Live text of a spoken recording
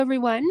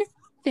everyone.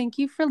 Thank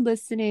you for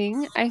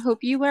listening. I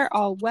hope you are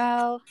all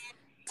well.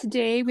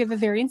 Today, we have a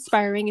very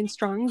inspiring and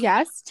strong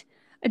guest.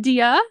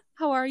 Adia,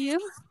 how are you?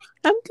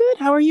 I'm good.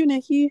 How are you,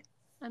 Nikki?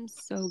 I'm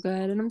so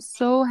good, and I'm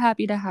so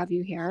happy to have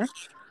you here.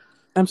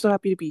 I'm so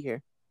happy to be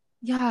here.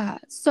 Yeah,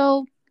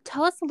 so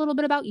tell us a little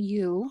bit about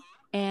you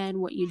and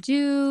what you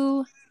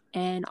do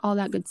and all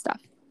that good stuff.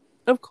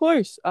 Of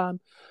course.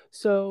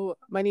 So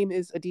my name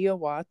is Adia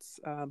Watts.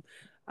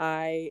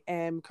 I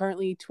am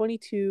currently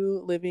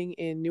 22, living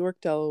in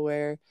Newark,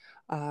 Delaware,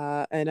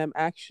 and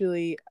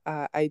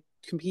I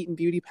compete in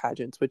beauty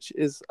pageants, which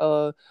is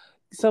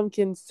some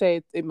can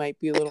say it might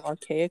be a little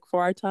archaic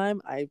for our time.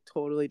 I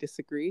totally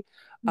disagree.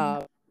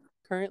 Yeah.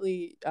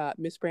 Currently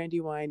Miss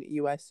Brandywine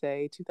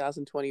USA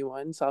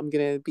 2021. So I'm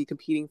going to be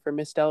competing for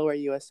Miss Delaware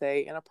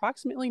USA in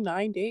approximately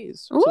 9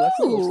 days. So that's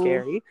a little Ooh.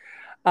 scary.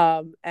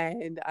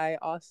 And I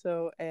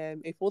also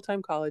am a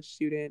full-time college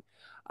student.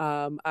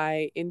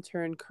 I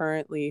intern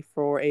currently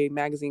for a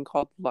magazine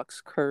called Lux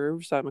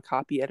Curve. So I'm a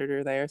copy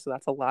editor there. So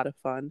that's a lot of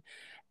fun.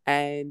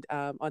 And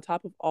on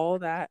top of all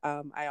that,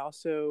 I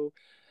also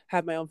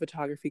have my own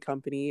photography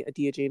company,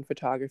 Adia Jane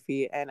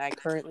Photography, and I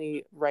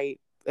currently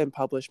write and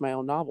publish my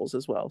own novels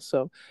as well.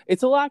 So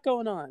it's a lot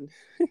going on.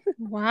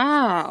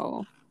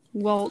 Wow.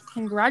 Well,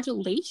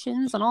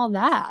 congratulations on all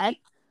that.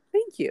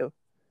 Thank you.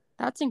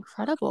 That's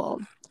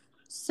incredible.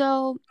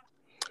 So,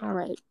 all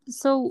right.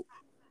 So,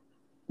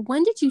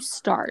 when did you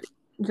start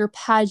your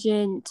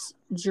pageant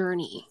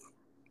journey?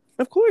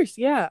 Of course,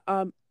 yeah.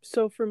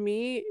 So for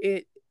me,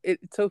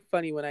 it's so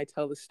funny when I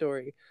tell the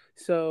story.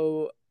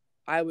 So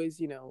I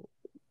was,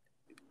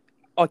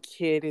 a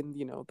kid in,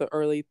 the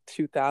early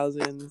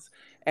 2000s,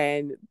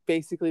 and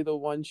basically the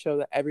one show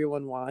that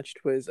everyone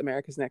watched was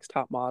America's Next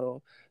Top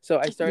Model. So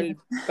I Yeah. started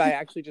by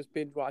actually just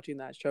binge watching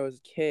that show as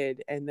a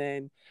kid, and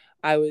then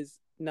I was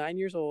 9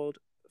 years old,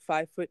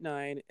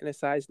 5'9", and a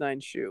size 9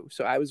 shoe.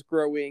 So I was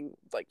growing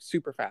like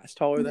super fast,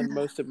 taller than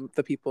most of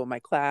the people in my Oh,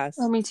 class.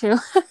 me too.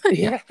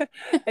 Yeah. Yeah.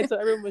 And so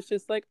everyone was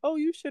just like, "Oh,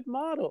 you should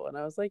model." And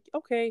I was like,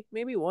 "Okay,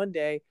 maybe one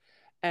day."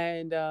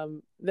 And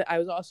I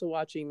was also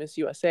watching Miss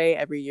USA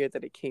every year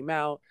that it came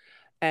out.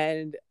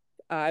 And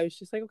I was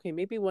just like, "Okay,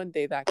 maybe one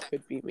day that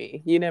could be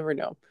me. You never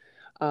know."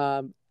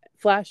 Um,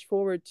 Flash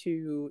forward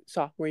to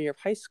sophomore year of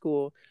high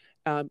school.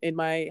 In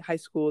my high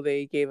school,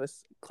 they gave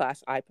us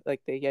class iPad,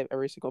 like they gave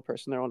every single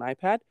person their own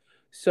iPad.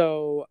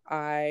 So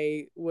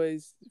I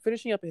was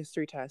finishing up a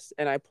history test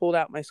and I pulled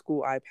out my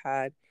school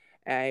iPad.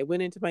 I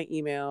went into my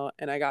email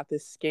and I got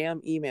this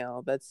scam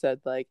email that said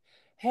like,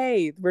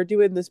 "Hey, we're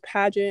doing this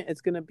pageant.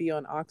 It's going to be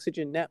on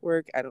Oxygen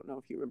Network." I don't know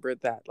if you remember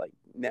that like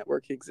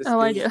network Oh,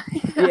 I existed. do. Yeah.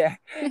 Yeah.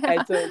 Yeah.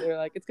 And so they're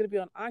like, "It's going to be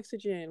on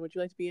Oxygen. Would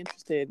you like to be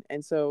interested?"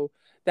 And so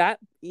that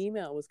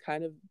email was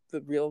kind of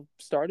the real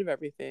start of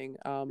everything.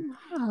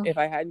 Wow. If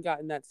I hadn't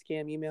gotten that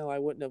scam email, I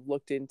wouldn't have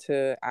looked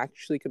into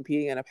actually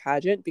competing in a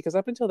pageant, because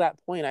up until that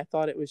point, I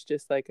thought it was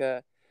just like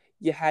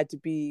you had to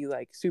be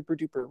like super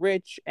duper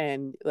rich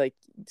and like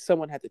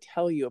someone had to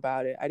tell you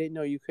about it. I didn't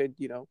know you could,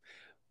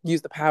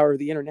 use the power of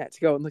the internet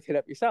to go and look it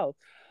up yourself.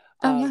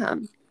 Oh, Um, yeah.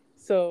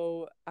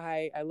 so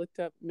I looked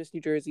up Miss New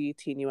Jersey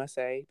Teen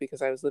USA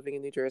because I was living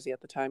in New Jersey at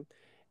the time,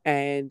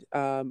 and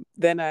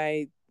then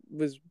I've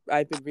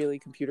been really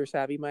computer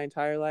savvy my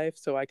entire life,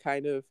 so I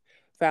kind of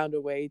found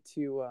a way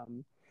to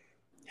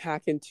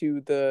hack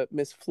into the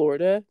Miss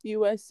Florida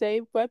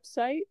USA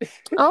website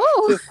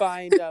Oh. to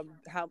find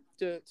how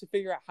to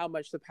figure out how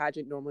much the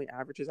pageant normally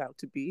averages out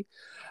to be.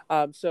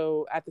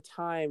 So at the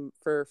time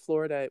for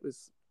Florida, it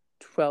was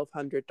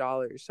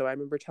 $1,200. So I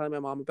remember telling my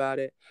mom about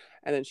it,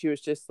 and then she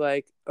was just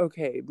like,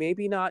 "Okay,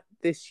 maybe not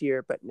this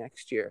year, but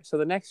next year." So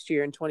the next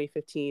year in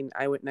 2015,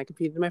 I went and I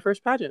competed in my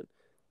first pageant.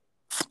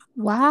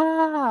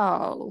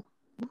 Wow.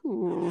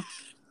 Ooh.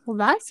 Well,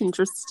 that's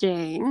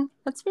interesting.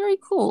 That's very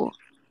cool.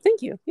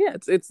 Thank you. Yeah,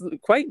 it's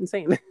quite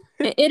insane.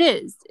 It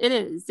is. It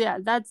is. Yeah,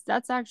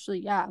 that's actually,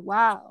 yeah.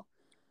 Wow.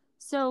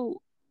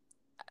 So,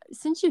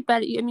 since you've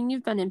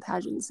been in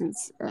pageants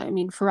since,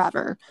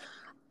 forever.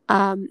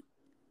 Um,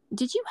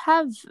 did you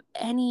have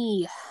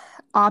any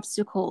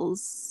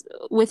obstacles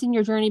within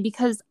your journey?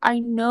 Because I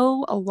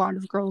know a lot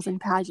of girls in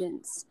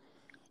pageants,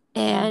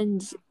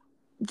 and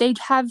they'd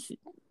have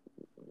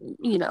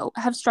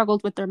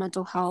struggled with their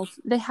mental health.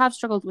 They have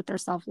struggled with their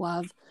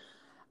self-love.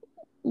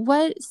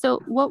 What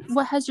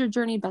has your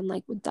journey been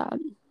like with that?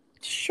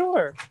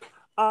 Sure.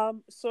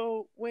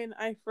 So when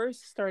I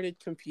first started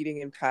competing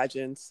in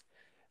pageants,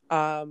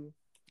 um,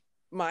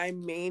 my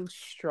main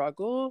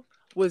struggle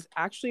was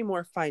actually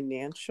more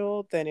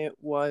financial than it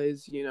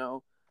was,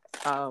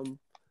 um,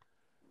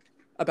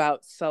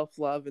 about self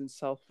love and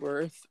self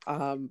worth.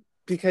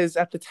 Because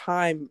at the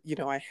time,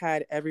 I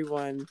had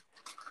everyone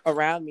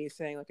around me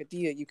saying, like,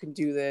 "Adia, you can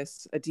do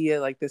this.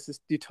 Adia, like,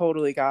 you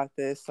totally got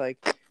this.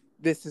 Like,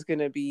 this is going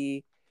to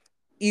be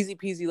easy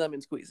peasy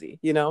lemon squeezy."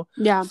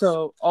 Yeah.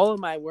 So all of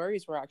my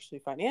worries were actually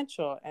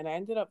financial. And I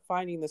ended up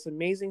finding this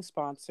amazing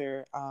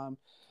sponsor.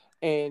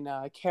 And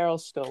Carol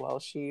Stillwell,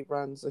 she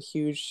runs a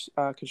huge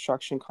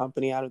construction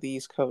company out of the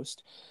East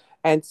Coast.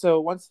 And so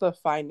once the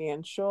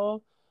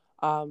financial,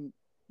 um,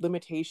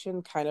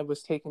 limitation kind of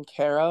was taken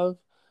care of.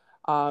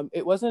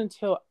 It wasn't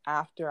until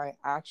after I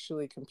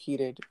actually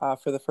competed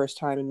for the first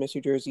time in Miss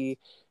New Jersey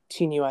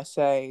Teen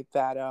USA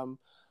that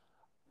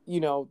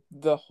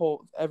the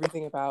whole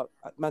everything about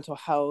mental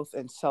health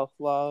and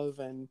self-love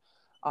and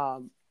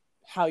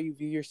how you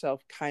view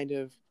yourself kind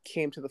of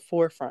came to the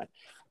forefront.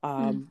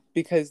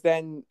 Because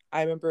then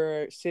I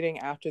remember sitting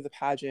after the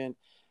pageant,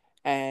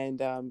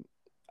 and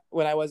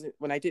when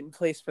I didn't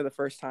place for the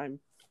first time,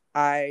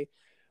 I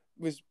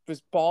was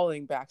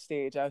bawling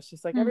backstage. I was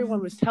just like,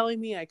 everyone was telling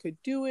me I could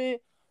do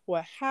it.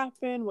 What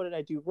happened? What did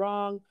I do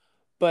wrong?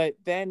 But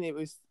then it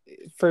was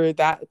for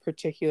that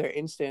particular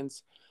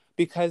instance,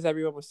 because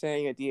everyone was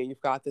saying, Adia,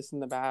 you've got this in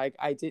the bag.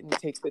 I didn't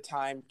take the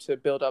time to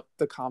build up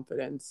the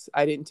confidence.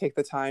 I didn't take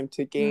the time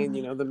to gain,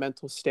 the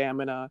mental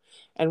stamina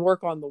and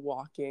work on the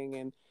walking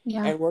and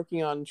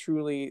working on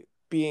truly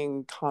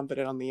being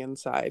confident on the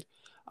inside.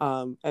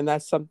 And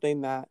that's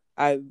something that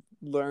I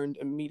learned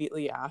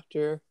immediately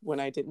after when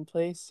I didn't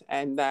place,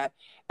 and that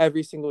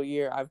every single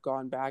year I've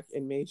gone back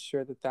and made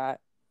sure that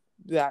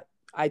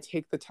I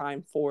take the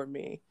time for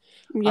me.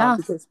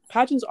 Because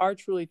pageants are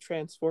truly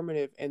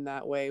transformative in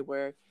that way,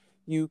 where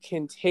you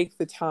can take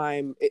the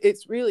time. It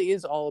really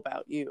is all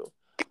about you.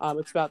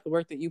 It's about the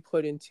work that you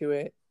put into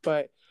it,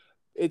 but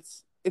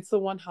it's the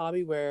one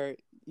hobby where,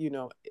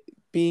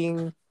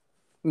 being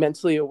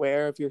mentally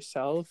aware of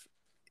yourself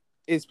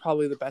is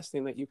probably the best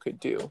thing that you could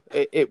do.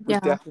 It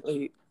would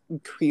definitely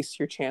increase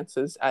your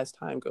chances as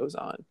time goes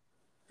on.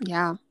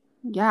 Yeah,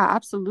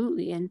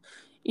 absolutely. And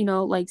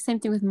like same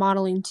thing with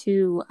modeling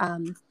too.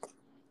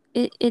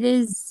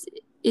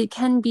 It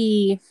can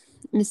be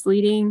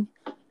misleading.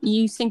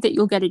 You think that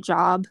you'll get a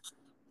job,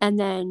 and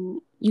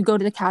then you go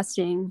to the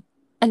casting,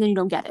 and then you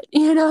don't get it,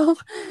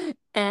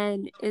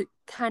 and it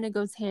kind of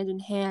goes hand in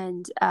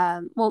hand.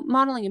 Well,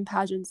 modeling and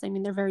pageants, I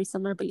mean, they're very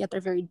similar, but yet they're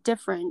very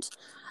different.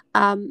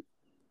 Have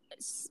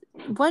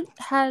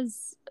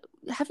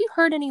you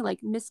heard any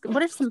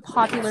what are some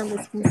popular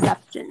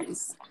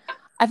misconceptions?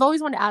 I've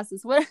always wanted to ask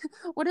this. What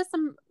are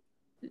some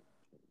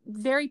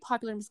very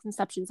popular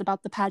misconceptions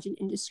about the pageant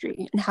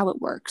industry and how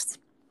it works?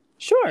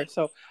 Sure.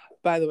 So,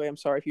 by the way, I'm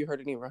sorry if you heard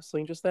any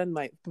rustling just then.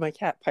 My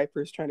cat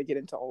Piper is trying to get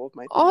into all of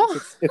my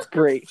things. It's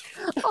great.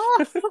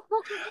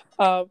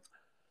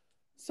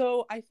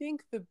 So I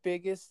think the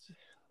biggest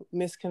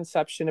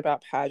misconception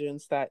about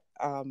pageants that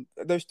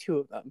there's two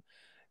of them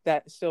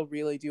that still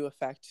really do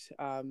affect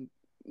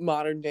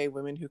modern day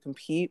women who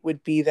compete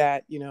would be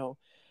that,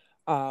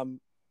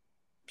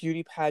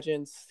 beauty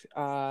pageants,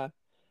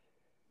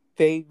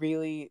 they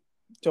really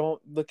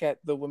don't look at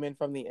the women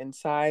from the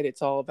inside.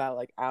 It's all about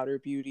like outer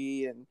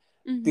beauty. And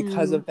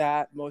because of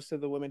that, most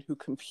of the women who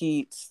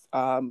compete,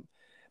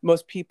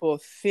 most people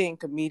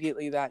think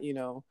immediately that,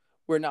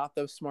 we're not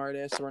the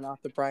smartest, we're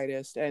not the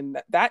brightest.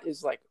 And that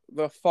is like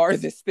the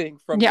farthest thing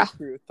from the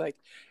truth. Like,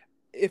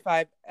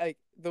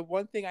 the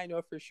one thing I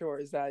know for sure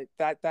is that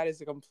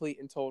is a complete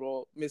and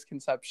total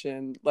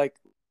misconception, like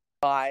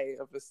lie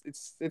of this.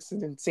 It's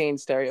an insane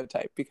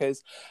stereotype,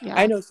 because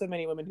I know so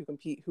many women who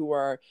compete who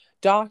are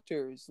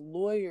doctors,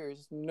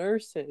 lawyers,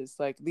 nurses.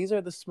 Like, these are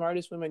the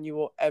smartest women you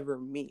will ever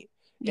meet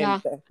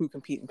who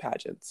compete in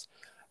pageants.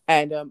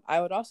 And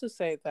I would also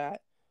say that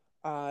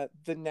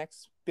the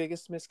next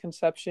biggest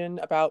misconception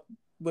about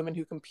women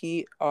who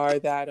compete are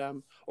that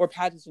or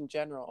pageants in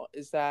general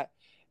is that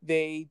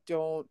they're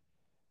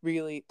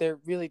really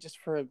just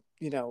for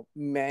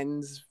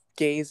men's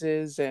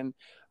gazes, and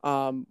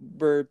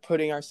we're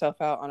putting ourselves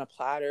out on a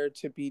platter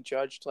to be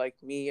judged like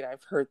me. And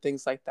I've heard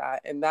things like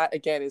that, and that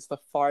again is the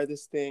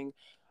farthest thing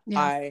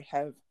I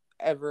have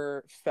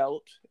ever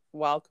felt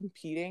while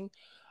competing.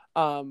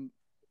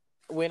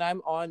 When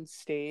I'm on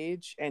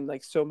stage, and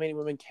like so many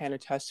women can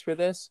attest for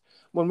this,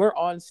 when we're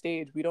on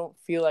stage, we don't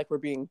feel like we're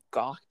being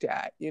gawked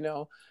at.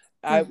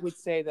 I would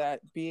say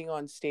that being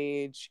on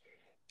stage,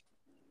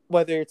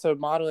 whether it's a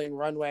modeling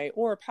runway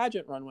or a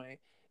pageant runway,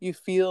 you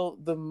feel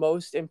the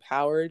most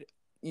empowered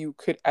you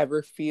could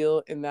ever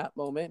feel in that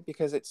moment,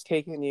 because it's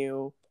taken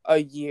you a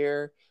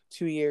year,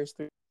 2 years,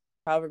 3,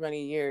 however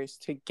many years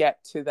to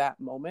get to that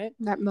moment.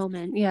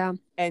 Yeah.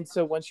 And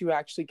so once you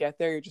actually get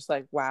there, you're just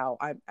like, wow,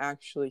 I'm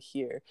actually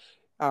here.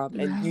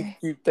 And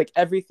you like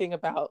everything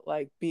about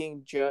like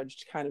being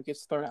judged kind of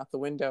gets thrown out the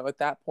window. At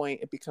that point,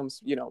 it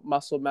becomes,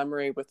 muscle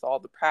memory with all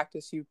the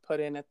practice you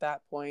put in at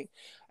that point.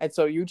 And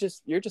so you're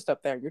just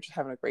up there, you're just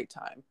having a great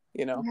time,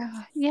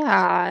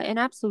 Yeah. And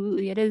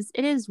absolutely. It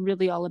is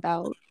really all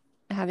about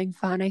having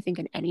fun, I think,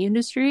 in any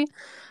industry.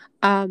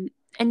 And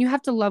you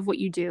have to love what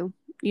you do,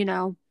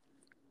 the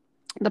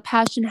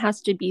passion has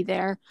to be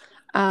there.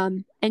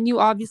 And you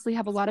obviously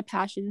have a lot of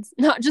passions,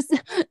 not just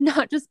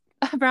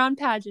around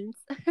pageants.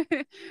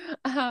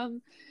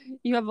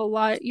 You have a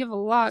lot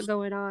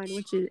going on,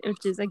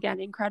 which is again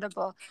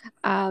incredible.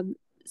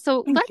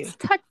 So let's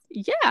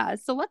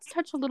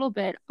touch a little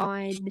bit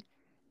on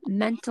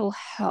mental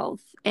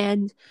health.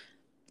 And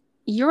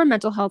you're a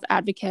mental health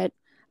advocate.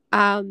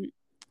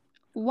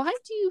 Why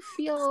do you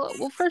feel,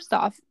 well, first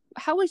off,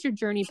 how has your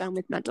journey been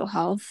with mental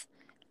health?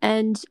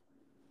 And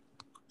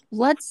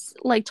let's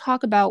like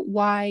talk about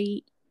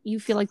why you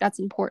feel like that's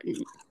important.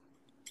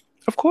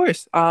 Of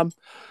course.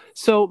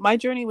 So my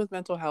journey with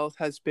mental health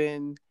has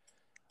been,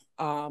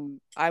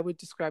 I would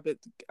describe it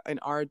an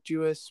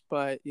arduous,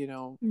 but,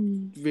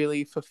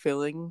 really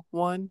fulfilling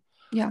one.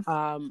 Yeah.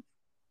 Um,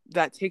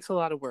 that takes a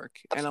lot of work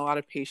and a lot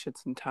of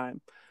patience and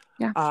time.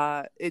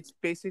 Yeah. It's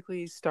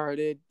basically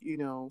started,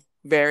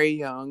 very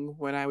young.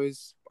 When I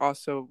was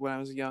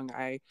young,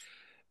 I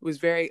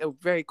was a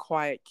very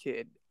quiet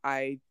kid.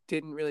 I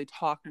didn't really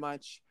talk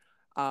much.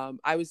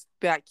 I was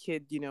that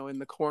kid, in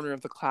the corner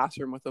of the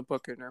classroom with a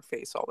book in her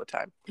face all the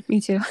time.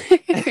 Me too.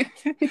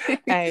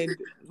 And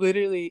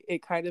literally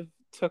it kind of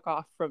took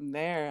off from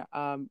there.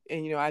 And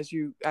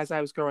as I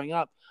was growing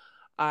up,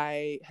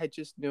 I had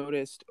just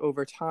noticed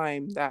over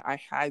time that I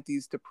had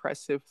these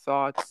depressive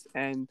thoughts,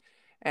 and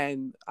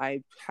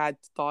I had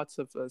thoughts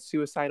of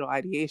suicidal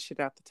ideation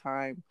at the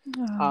time.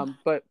 Oh.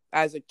 But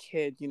as a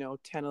kid, 10,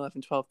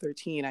 11, 12,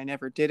 13, I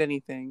never did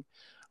anything.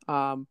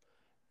 Um,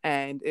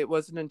 and it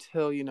wasn't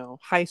until,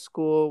 high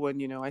school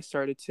when, I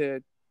started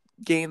to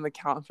gain the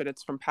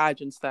confidence from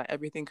pageants that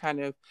everything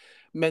kind of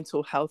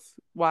mental health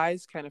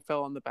wise kind of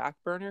fell on the back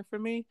burner for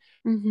me.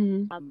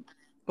 Mm-hmm.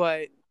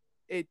 But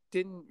it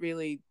didn't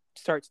really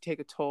start to take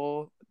a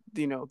toll,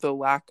 the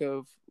lack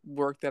of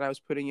work that I was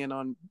putting in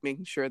on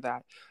making sure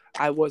that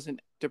I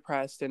wasn't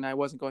depressed and I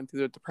wasn't going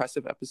through the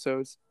depressive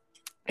episodes.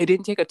 It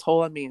didn't take a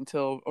toll on me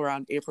until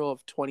around April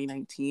of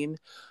 2019.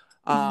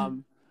 Mm-hmm.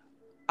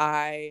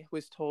 I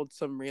was told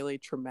some really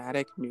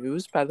traumatic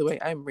news. By the way,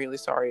 I'm really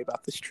sorry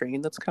about this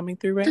train that's coming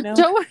through right now.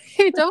 Don't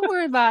worry. Don't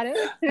worry about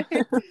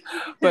it.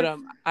 But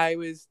I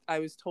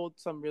was told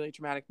some really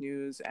traumatic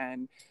news,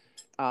 and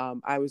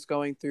I was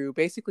going through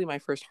basically my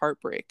first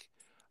heartbreak.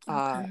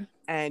 Okay.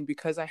 And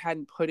because I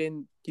hadn't put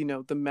in,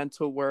 the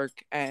mental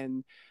work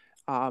and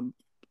um,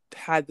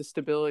 had the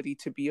stability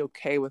to be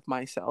okay with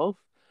myself,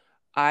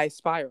 I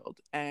spiraled,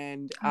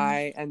 and Oh.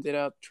 I ended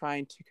up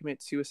trying to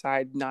commit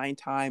suicide 9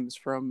 times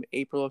from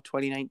April of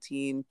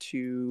 2019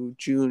 to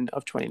June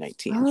of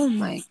 2019. Oh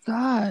my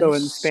So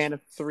in the gosh. span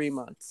of 3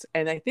 months.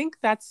 And I think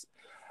that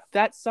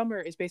summer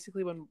is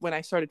basically when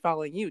I started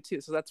following you too.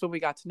 So that's when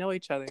we got to know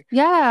each other.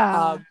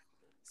 Yeah.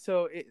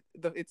 So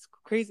it's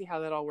crazy how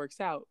that all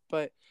works out.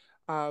 But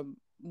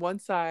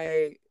once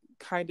I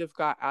kind of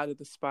got out of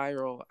the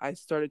spiral, I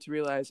started to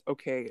realize,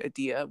 okay,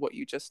 Adia, what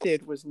you just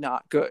did was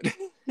not good.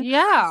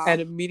 Yeah.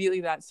 And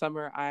immediately that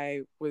summer,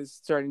 I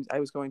was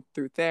going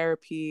through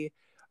therapy.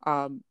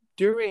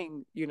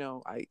 During,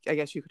 I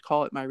guess you could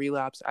call it my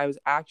relapse, I was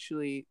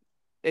actually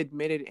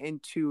admitted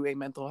into a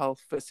mental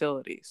health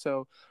facility.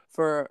 So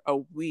for a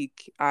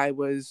week, I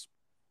was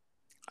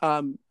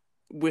um,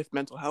 with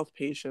mental health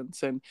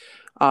patients, and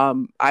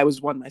I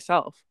was one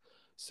myself.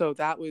 So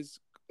that was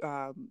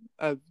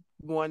a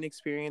one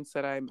experience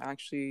that I'm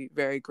actually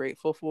very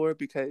grateful for,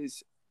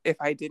 because if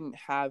I didn't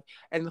have,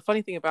 and the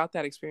funny thing about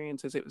that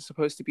experience is it was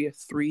supposed to be a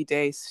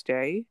 3-day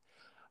stay.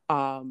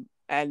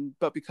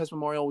 But because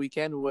Memorial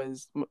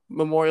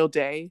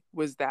Day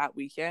was that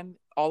weekend,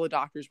 all the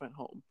doctors went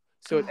home.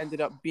 So it ended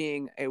up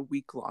being a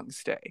week-long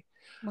stay.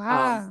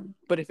 Wow.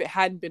 But if it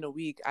hadn't been a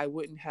week, I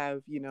wouldn't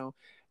have,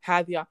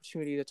 had the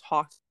opportunity to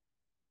talk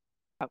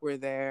that were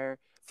there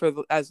for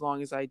as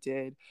long as I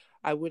did.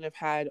 I wouldn't have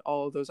had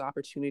all of those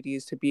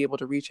opportunities to be able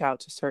to reach out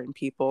to certain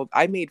people.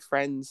 I made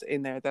friends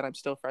in there that I'm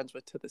still friends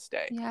with to this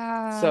day.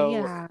 Yeah. So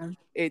Yeah.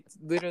 it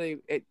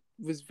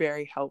was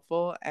very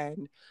helpful.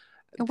 And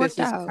It this worked is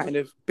out. kind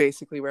of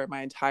basically where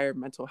my entire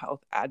mental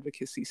health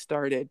advocacy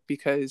started,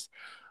 because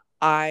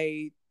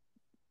I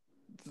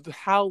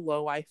how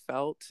low I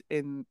felt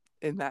in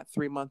that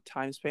 3-month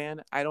time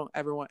span. I don't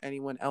ever want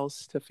anyone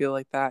else to feel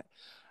like that.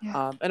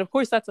 Yeah. And of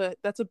course, that's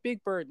a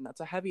big burden. That's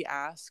a heavy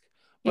ask,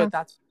 Yeah. but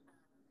that's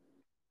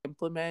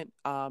implement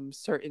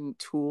certain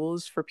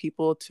tools for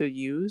people to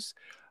use.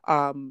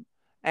 Um,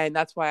 and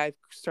that's why I've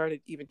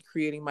started even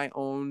creating my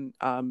own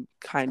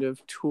kind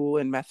of tool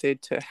and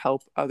method to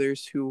help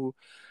others who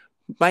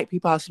might be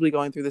possibly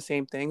going through the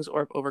same things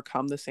or have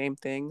overcome the same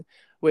thing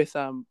with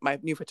my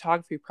new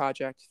photography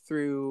project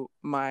through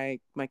my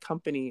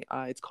company.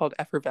 It's called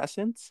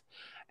Effervescence,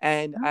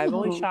 and I've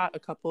only Oh. shot a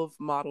couple of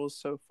models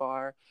so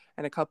far,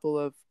 and a couple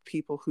of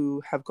people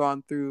who have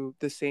gone through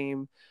the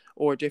same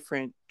or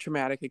different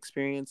traumatic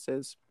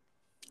experiences.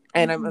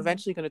 And I'm Mm-hmm.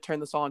 eventually going to turn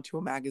this all into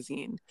a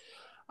magazine.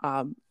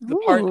 The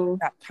part Ooh.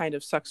 that kind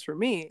of sucks for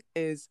me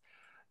is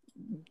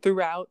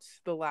throughout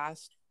the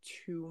last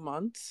 2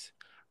 months,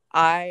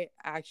 I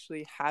had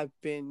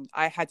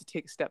to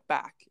take a step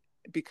back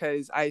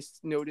because I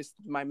noticed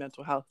my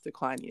mental health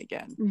declining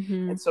again.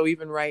 Mm-hmm. And so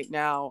even right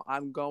now,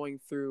 I'm going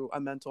through a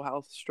mental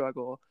health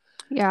struggle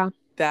Yeah.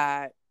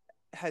 that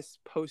has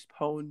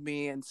postponed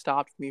me and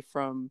stopped me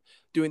from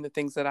doing the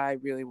things that I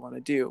really want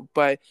to do.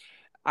 But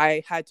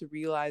I had to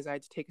realize I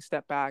had to take a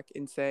step back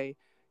and say,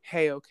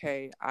 hey,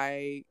 okay,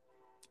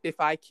 if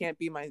I can't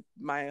be my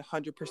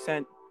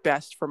 100%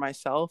 best for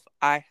myself,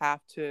 I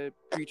have to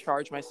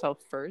recharge myself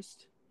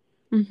first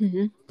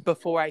Mm-hmm.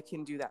 before I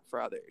can do that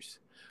for others.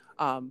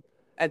 Um,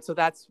 And so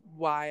that's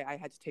why I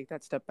had to take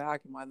that step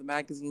back and why the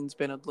magazine's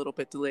been a little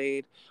bit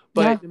delayed.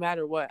 Yeah. But no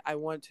matter what, I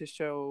want to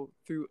show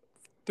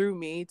through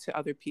me to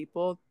other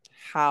people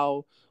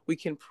how we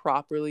can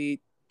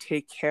properly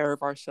take care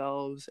of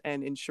ourselves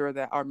and ensure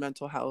that our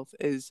mental health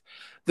is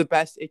the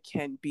best it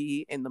can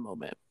be in the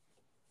moment.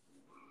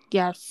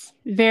 Yes.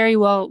 Very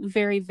well,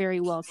 very, very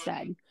well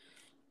said.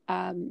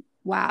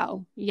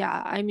 Wow.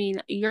 Yeah. I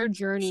mean, your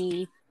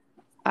journey,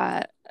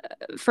 uh,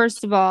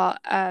 first of all,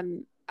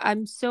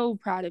 I'm so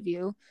proud of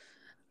you.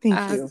 Thank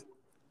Um, you.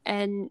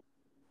 and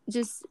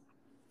just,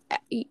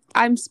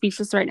 I'm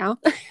speechless right now.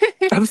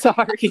 I'm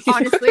sorry.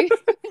 Honestly.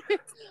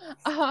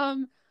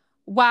 um,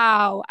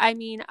 wow. I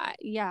mean,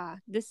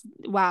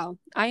 wow.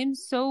 I am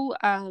so,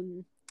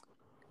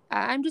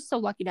 I'm just so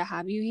lucky to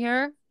have you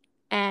here.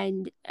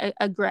 And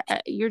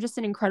you're just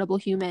an incredible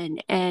human,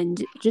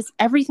 and just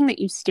everything that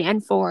you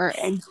stand for,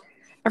 and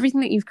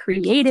everything that you've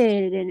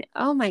created, and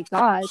oh my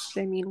gosh,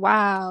 I mean,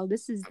 wow,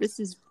 this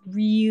is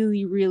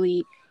really,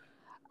 really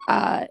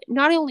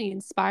not only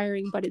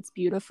inspiring, but it's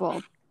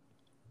beautiful.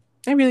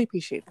 I really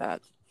appreciate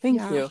that.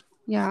 Thank Yeah,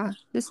 you.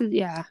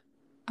 yeah,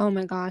 oh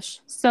my gosh.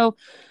 So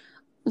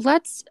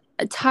let's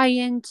tie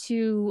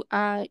into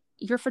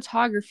your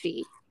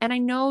photography. And I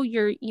know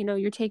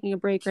you're taking a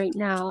break right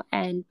now,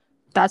 and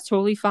that's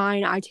totally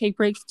fine. I take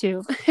breaks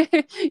too.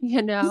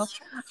 you know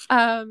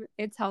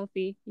it's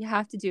healthy. You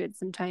have to do it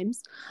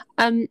sometimes.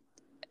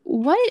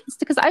 What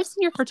Because I've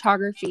seen your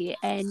photography,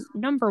 and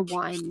number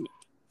one,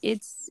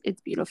 it's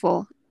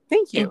beautiful.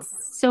 Thank you.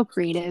 It's so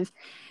creative.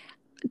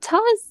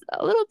 Tell us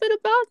a little bit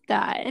about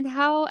that, and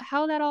how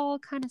that all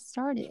kind of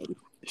started.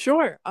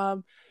 Sure.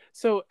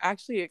 So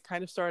actually it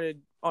kind of started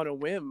on a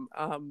whim.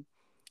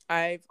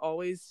 I've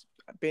always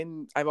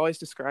I've always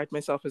described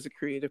myself as a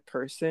creative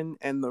person,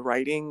 and the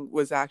writing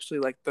was actually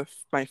like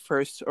my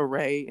first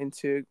array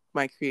into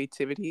my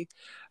creativity.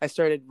 I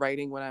started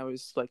writing when I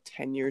was like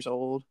 10 years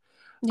old.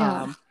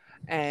 Yeah. Um,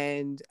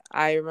 and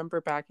I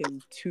remember back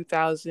in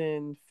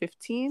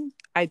 2015,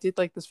 I did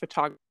like this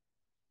photography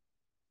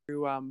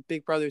through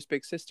Big Brothers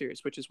Big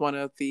Sisters, which is one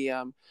of the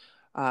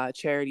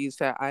charities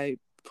that I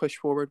push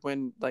forward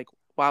when like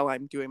while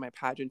I'm doing my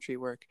pageantry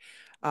work.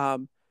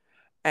 Um,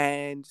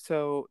 and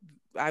so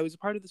I was a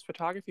part of this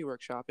photography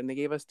workshop, and they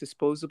gave us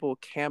disposable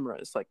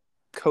cameras, like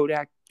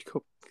Kodak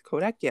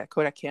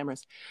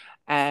cameras.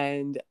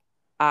 And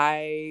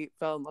I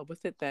fell in love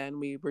with it then.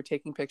 We were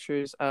taking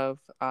pictures of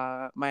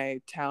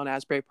my town,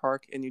 Asbury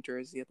Park in New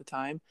Jersey at the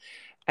time.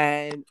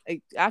 And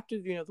after,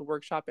 the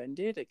workshop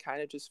ended, it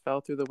kind of just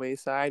fell through the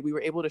wayside. We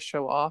were able to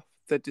show off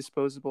the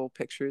disposable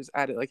pictures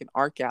at like an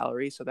art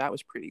gallery. So that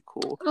was pretty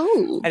cool.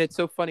 Oh. And it's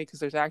so funny because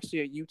there's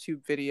actually a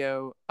YouTube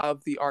video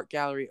of the art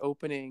gallery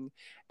opening,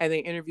 and they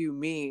interview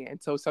me.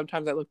 And so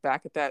sometimes I look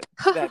back at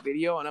that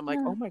video and I'm like,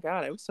 oh my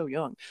God, I was so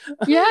young.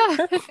 Yeah.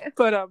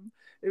 But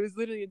it was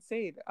literally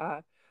insane.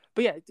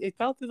 But yeah, it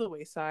fell through the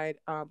wayside.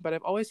 But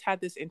I've always had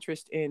this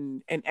interest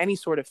in any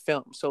sort of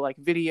film. So like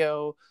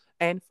video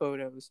and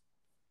photos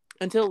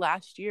until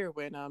last year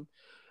when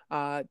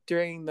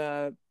during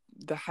the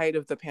height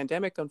of the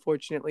pandemic,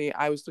 unfortunately,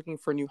 I was looking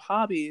for new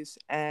hobbies.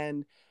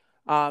 And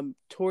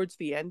towards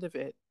the end of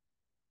it,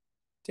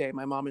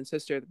 my mom and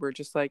sister were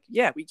just like,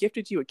 yeah, we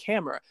gifted you a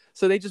camera.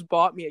 So they just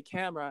bought me a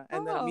camera,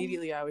 and then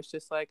immediately I was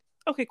just like,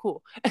 okay,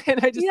 cool. And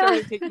I just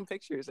started taking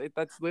pictures.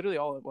 That's literally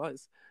all it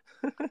was.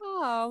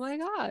 Oh my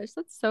gosh,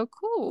 that's so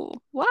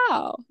cool.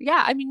 Wow.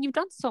 Yeah, I mean, you've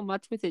done so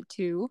much with it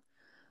too.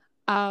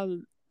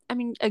 I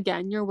mean,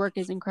 again, your work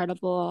is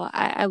incredible.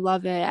 I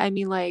love it. I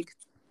mean, like,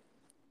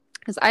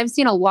 because I've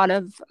seen a lot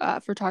of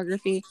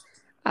photography,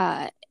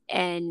 uh,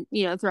 and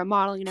through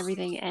modeling and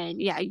everything,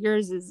 and yeah,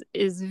 yours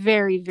is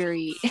very,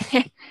 very,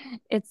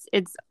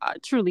 it's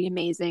truly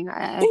amazing.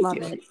 I Thank love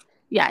you. it.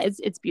 Yeah,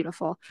 it's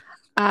beautiful.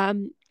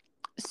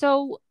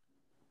 So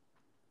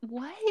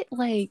what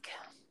like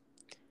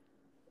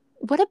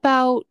what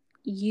about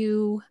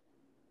you?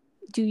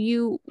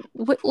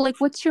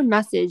 What's your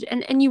message?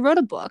 And you wrote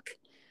a book,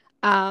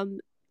 or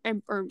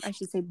I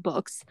should say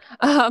books.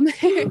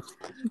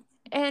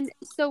 And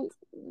so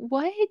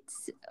what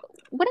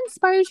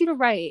inspires you to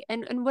write,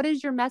 and what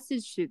is your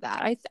message to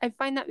that? I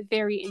find that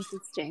very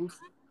interesting.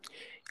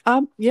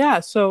 Yeah,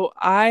 so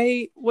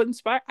I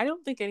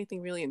don't think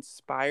anything really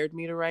inspired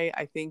me to write.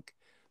 I think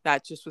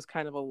that just was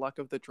kind of a luck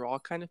of the draw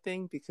kind of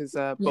thing, because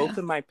Yeah. both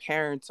of my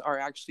parents are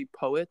actually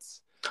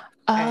poets.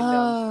 And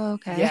Oh,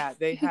 okay. yeah,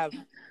 they have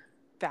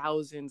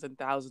thousands and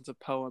thousands of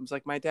poems.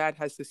 Like my dad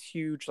has this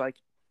huge like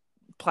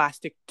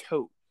plastic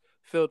tote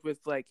filled with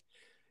like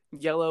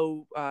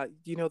yellow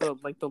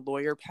the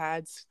lawyer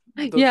pads,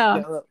 those Yeah.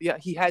 yellow, yeah,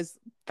 he has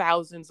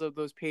thousands of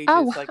those Oh,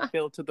 pages like wow.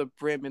 filled to the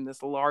brim in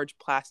this large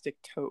plastic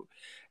tote.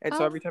 And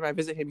so Oh. every time I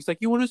visit him, he's like,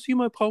 you want to see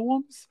my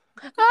poems?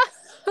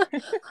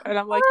 And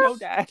I'm like, no,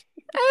 Dad.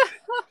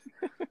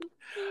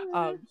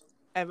 um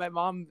and my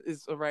mom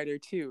is a writer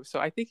too, so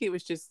I think it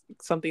was just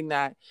something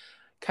that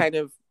kind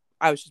of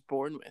I was just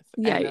born with.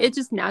 Yeah, And it's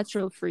just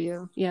natural for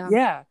you. Yeah.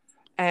 yeah.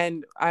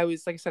 And I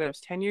was, like I said, I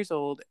was 10 years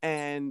old,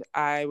 and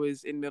I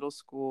was in middle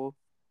school,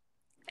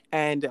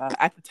 And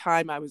at the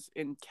time I was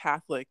in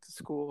Catholic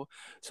school,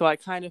 so I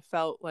kind of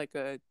felt like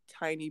a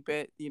tiny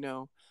bit,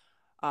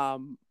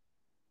 um,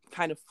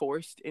 kind of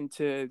forced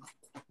into,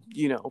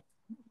 you know,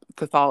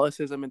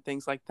 Catholicism and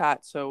things like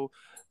that. So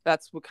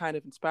that's what kind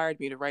of inspired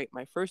me to write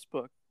my first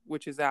book,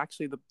 which is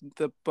actually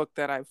the book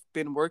that I've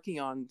been working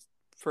on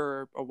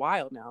for a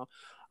while now.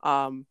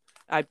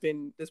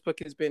 This book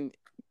has been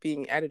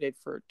being edited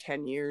for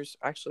 10 years,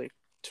 actually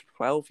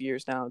 12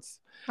 years now.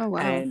 Oh wow.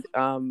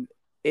 And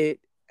it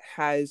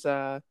has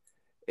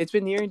it's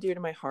been near and dear to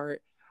my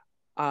heart.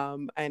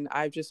 And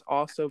I've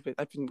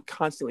been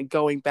constantly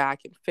going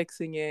back and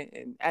fixing it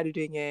and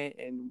editing it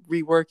and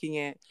reworking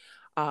it.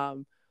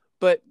 Um,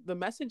 but the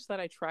message that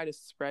I try to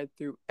spread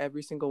through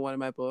every single one of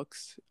my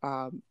books,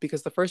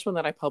 because the first one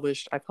that I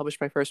published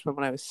my first one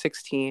when I was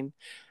 16,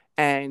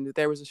 and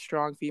there was a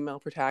strong female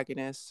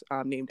protagonist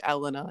named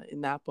Elena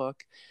in that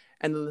book.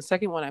 And then the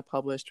second one I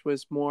published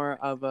was more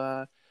of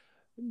a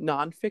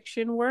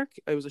nonfiction work.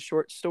 It was a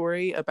short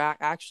story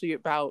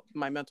about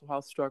my mental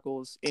health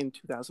struggles in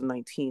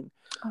 2019.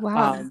 Oh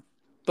wow.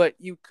 But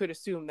you could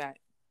assume that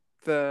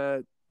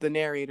the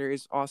narrator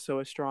is also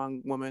a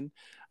strong woman,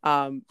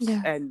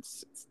 Yeah. and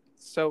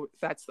so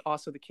that's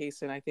also the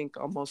case in, I think,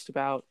 almost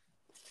about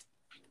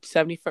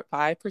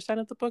 75%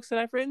 of the books that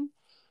I've written.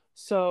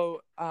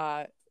 So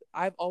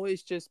I've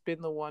always just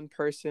been the one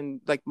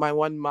person, like my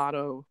one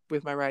motto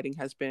with my writing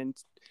has been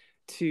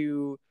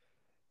to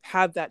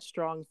have that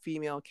strong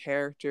female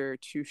character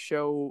to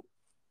show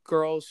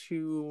girls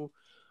who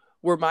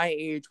were my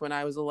age when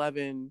I was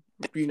 11,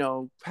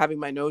 having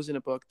my nose in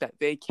a book, that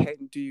they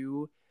can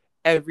do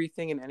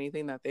everything and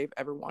anything that they've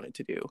ever wanted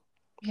to do.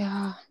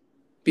 Yeah.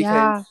 Because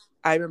Yeah.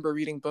 I remember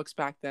reading books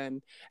back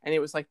then, and it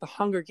was like the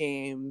Hunger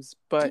Games,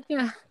 but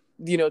Yeah.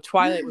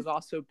 Twilight was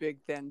also big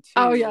then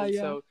Oh too. yeah, And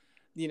yeah. so,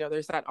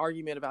 there's that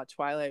argument about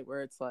Twilight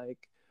where it's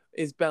like,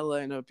 is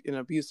Bella in an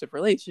abusive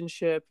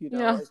relationship?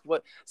 Yeah. Like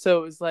what? So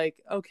it was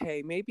like,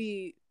 okay,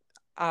 maybe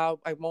I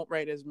won't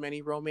write as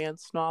many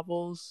romance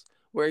novels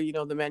where,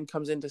 the man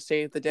comes in to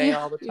save the day Yeah.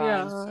 all the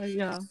time. Yeah.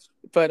 Yeah.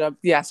 But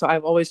yeah, so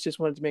I've always just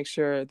wanted to make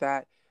sure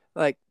that,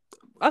 like,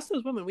 us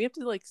as women, we have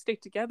to like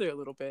stick together a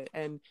little bit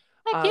and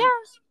Heck yeah. um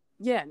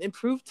yeah, and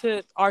prove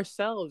to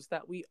ourselves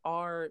that we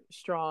are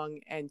strong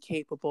and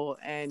capable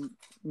and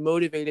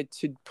motivated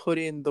to put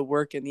in the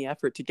work and the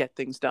effort to get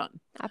things done.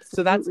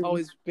 So that's Absolutely.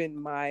 always been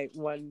my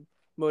one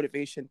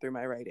motivation through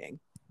my writing.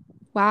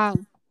 Wow.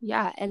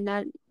 Yeah. And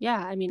that, yeah,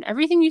 I mean,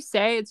 everything you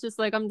say, it's just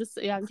like, I'm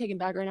taken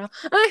back right now.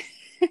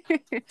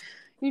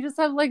 You just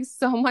have like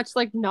so much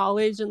like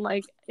knowledge and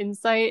like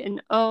insight.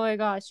 And oh my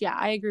gosh. Yeah,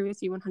 I agree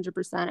with you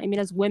 100%. I mean,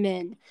 as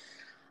women,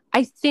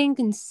 I think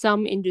in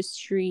some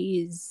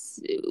industries,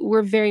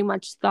 we're very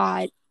much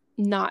thought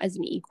not as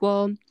an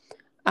equal.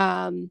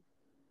 Um,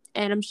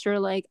 and I'm sure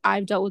like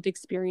I've dealt with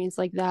experience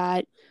like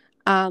that.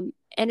 And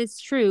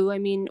it's true. I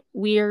mean,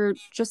 we're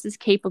just as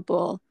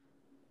capable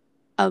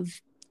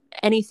of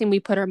anything we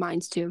put our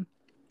minds to.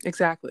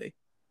 Exactly.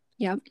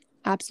 Yep,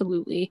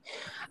 absolutely.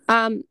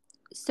 Um,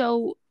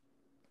 so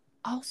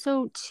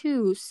also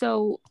too,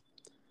 so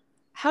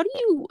how do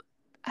you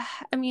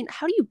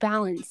how do you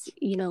balance,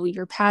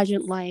 your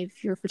pageant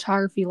life, your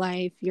photography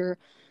life, your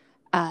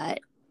uh,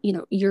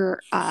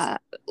 your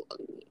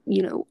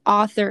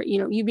author,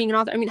 you being an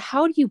author. I mean,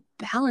 how do you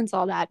balance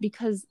all that?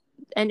 Because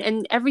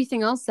and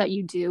everything else that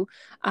you do.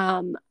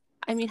 I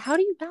mean, how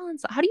do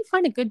you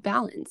find a good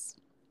balance?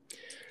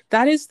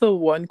 That is the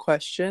one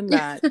question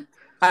that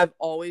I've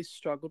always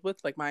struggled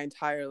with, like, my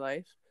entire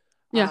life.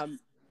 Yeah.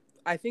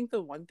 I think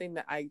the one thing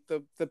that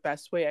the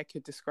best way I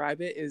could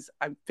describe it is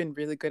I've been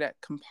really good at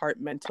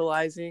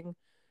compartmentalizing,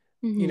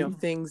 Mm-hmm.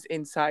 things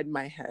inside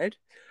my head.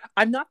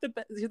 I'm not the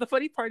best. The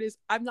funny part is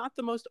I'm not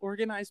the most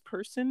organized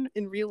person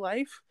in real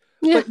life,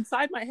 Yeah. but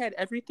inside my head,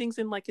 everything's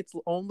in like its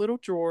own little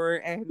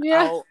drawer, and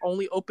Yeah. I'll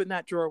only open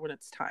that drawer when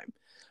it's time.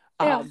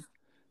 Yeah.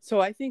 So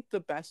I think the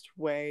best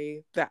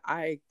way that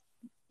I've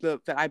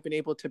been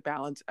able to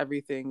balance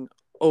everything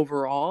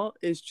overall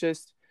is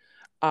just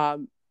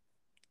um,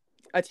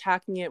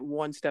 attacking it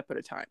one step at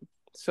a time. Yeah.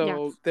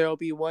 So there'll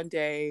be one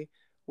day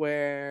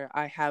where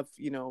I have,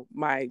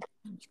 my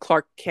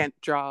Clark Kent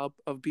job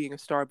of being a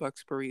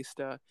Starbucks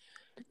barista.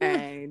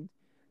 And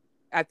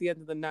at the end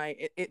of the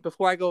night,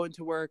 before I go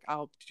into work,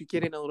 I'll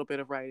get in a little bit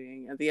of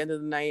writing. At the end of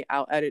the night,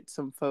 I'll edit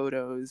some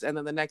photos. And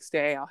then the next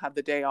day, I'll have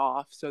the day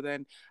off. So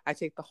then I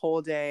take the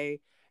whole day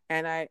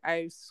and I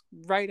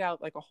write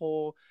out like a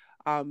whole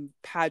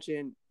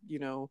pageant,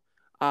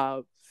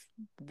 uh,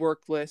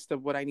 work list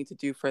of what I need to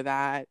do for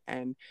that,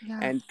 and Yeah.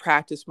 and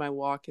practice my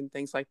walk and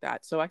things like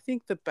that. So I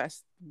think the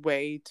best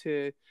way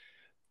to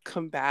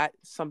combat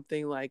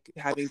something like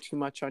having too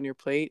much on your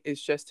plate is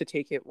just to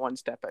take it one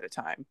step at a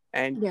time.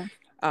 And Yeah.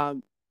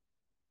 um,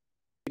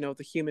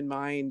 the human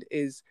mind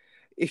is,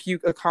 if you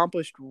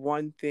accomplished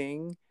one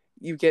thing,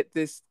 you get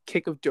this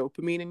kick of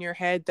dopamine in your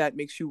head that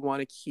makes you want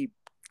to keep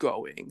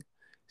going. Yeah.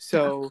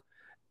 So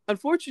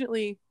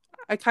unfortunately,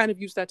 I kind of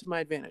use that to my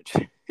advantage.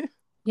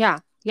 Yeah.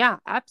 Yeah.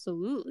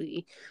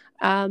 Absolutely.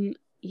 Um,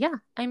 Yeah,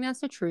 I mean, that's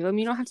so true. I mean,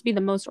 you don't have to be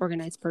the most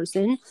organized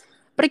person,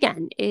 but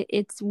again,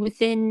 it's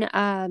within,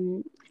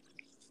 you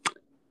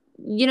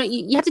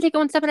have to take it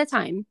one step at a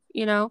time,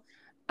 you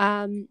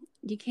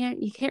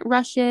can't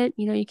rush it.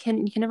 You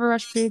can never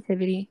rush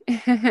creativity, as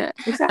you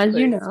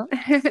Exactly. know.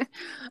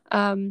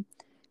 um,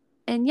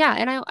 and yeah,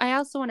 and I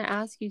also want to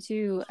ask you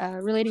too,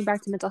 relating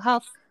back to mental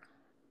health,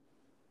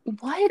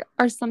 what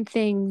are some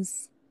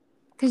things,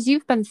 because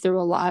you've been through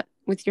a lot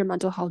with your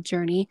mental health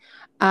journey,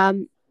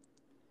 um,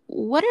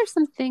 what are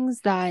some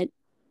things that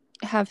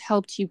have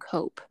helped you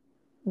cope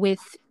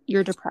with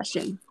your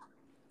depression?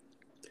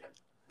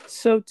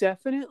 So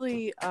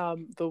definitely,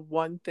 the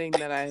one thing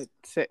that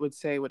would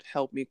say would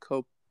help me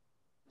cope,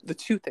 the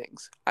two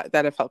things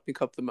that have helped me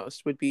cope the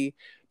most would be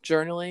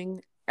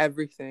journaling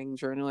everything,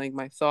 journaling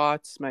my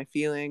thoughts, my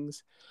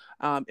feelings.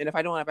 And if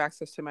I don't have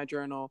access to my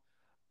journal,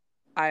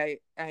 I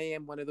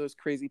am one of those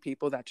crazy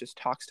people that just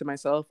talks to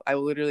myself. I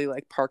will literally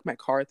like park my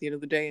car at the end of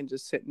the day and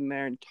just sit in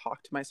there and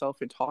talk to myself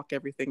and talk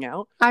everything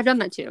out. I've done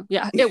that too.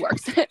 Yeah, it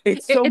works.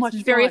 It's so It's much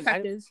very fun.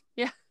 effective.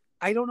 Yeah.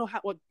 I don't know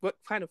what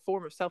kind of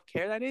form of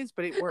self-care that is,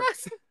 but it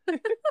works.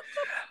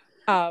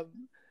 um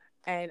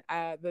and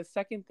the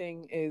second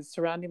thing is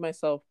surrounding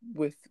myself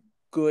with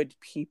good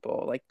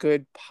people, like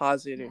good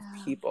positive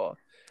Yeah. people.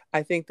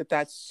 I think that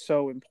that's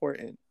so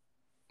important.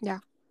 Yeah,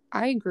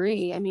 I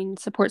agree. I mean,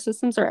 support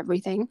systems are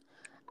everything.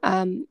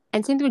 And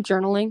same thing with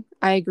journaling.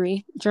 I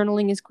agree.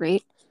 Journaling is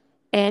great.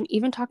 And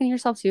even talking to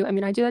yourself too. I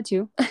mean, I do that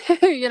too.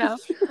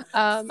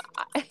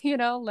 you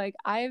know, like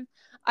I've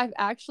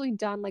actually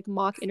done like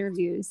mock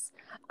interviews.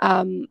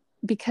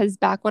 Because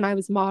back when I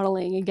was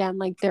modeling, again,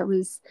 like there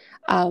was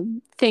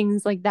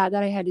things like that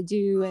I had to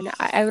do, and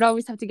I would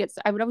always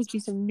I would always be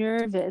so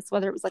nervous,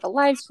 whether it was like a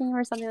live stream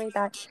or something like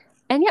that.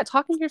 And yeah,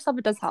 talking to yourself,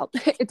 it does help.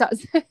 It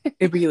does.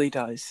 It really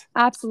does.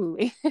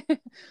 Absolutely.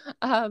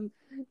 um,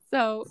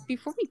 so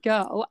before we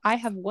go, I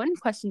have one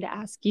question to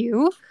ask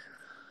you.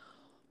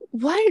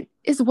 What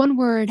is one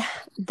word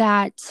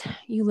that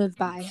you live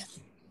by?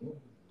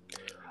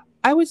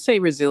 I would say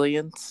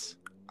resilience.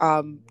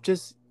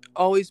 Just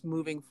always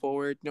moving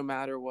forward no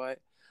matter what.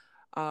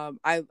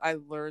 I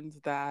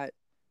learned that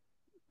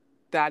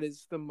that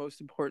is the most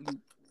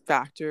important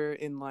factor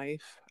in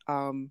life.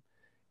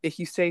 If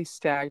you stay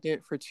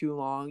stagnant for too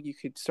long, you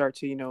could start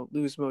to,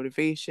 lose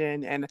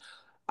motivation. And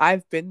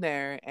I've been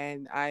there,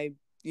 and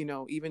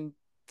even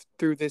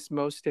through this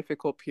most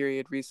difficult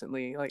period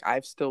recently, like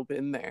I've still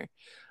been there.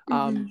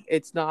 Mm-hmm.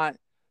 It's not,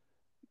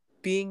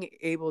 being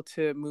able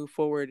to move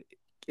forward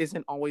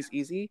isn't always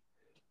easy,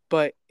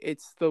 but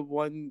it's the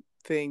one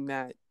thing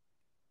that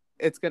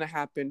it's going to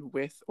happen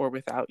with or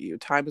without you.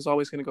 Time is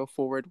always going to go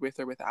forward with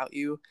or without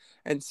you.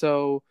 And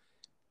so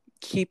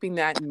keeping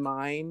that in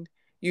mind,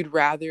 you'd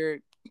rather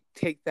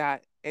take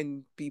that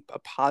and be a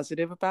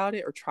positive about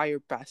it, or try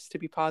your best to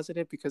be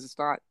positive, because it's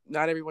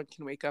not everyone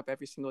can wake up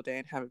every single day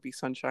and have it be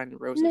sunshine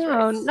and roses, right?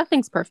 No,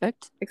 nothing's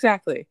perfect.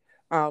 Exactly.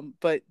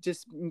 But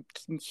just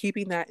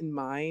keeping that in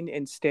mind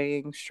and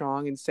staying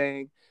strong and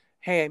saying,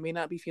 hey, I may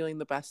not be feeling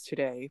the best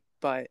today,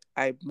 but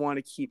I want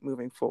to keep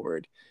moving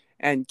forward,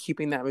 and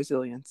keeping that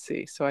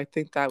resiliency. So I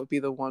think that would be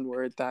the one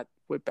word that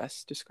would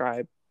best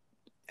describe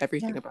Yeah.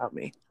 everything about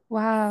me.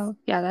 Wow.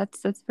 Yeah,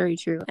 that's very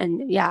true.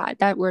 And yeah,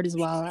 that word as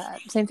well.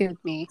 Same thing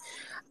with me.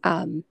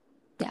 Um,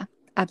 yeah,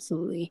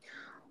 absolutely.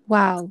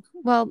 Wow.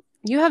 Well,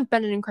 you have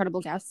been an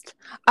incredible guest.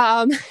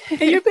 And you've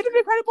been an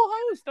incredible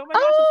host. Oh my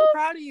gosh, I'm so Oh,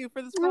 proud of you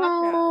for this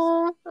podcast.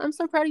 oh, I'm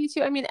so proud of you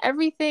too. I mean,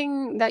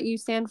 everything that you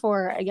stand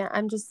for, again,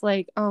 I'm just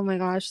like, oh my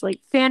gosh, like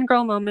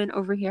fangirl moment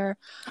over here.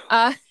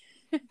 Uh,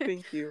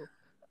 Thank you.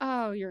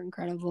 oh, you're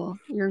incredible.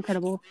 You're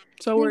incredible.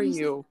 So are Thank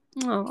you.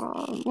 you.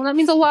 Oh, well, that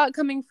means a lot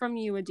coming from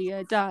you,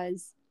 Adia. It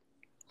does.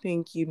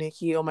 Thank you,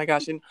 Nikki. Oh my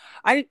gosh. And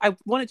I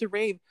wanted to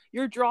rave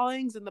your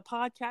drawings and the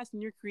podcast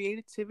and your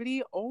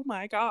creativity. Oh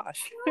my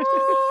gosh.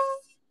 Oh,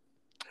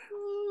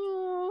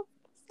 oh,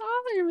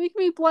 stop it. You're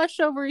making me blush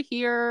over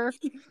here.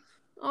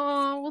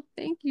 Oh, well,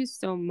 thank you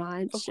so Of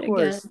much. Again,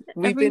 course.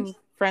 We've been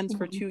friends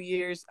for Mhm. 2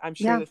 years. I'm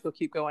sure Yeah. this will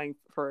keep going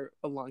for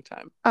a long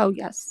time. Oh,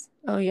 yes.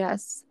 Oh,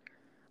 yes.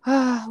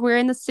 We're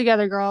in this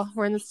together, girl.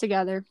 We're in this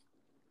together.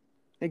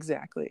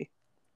 Exactly.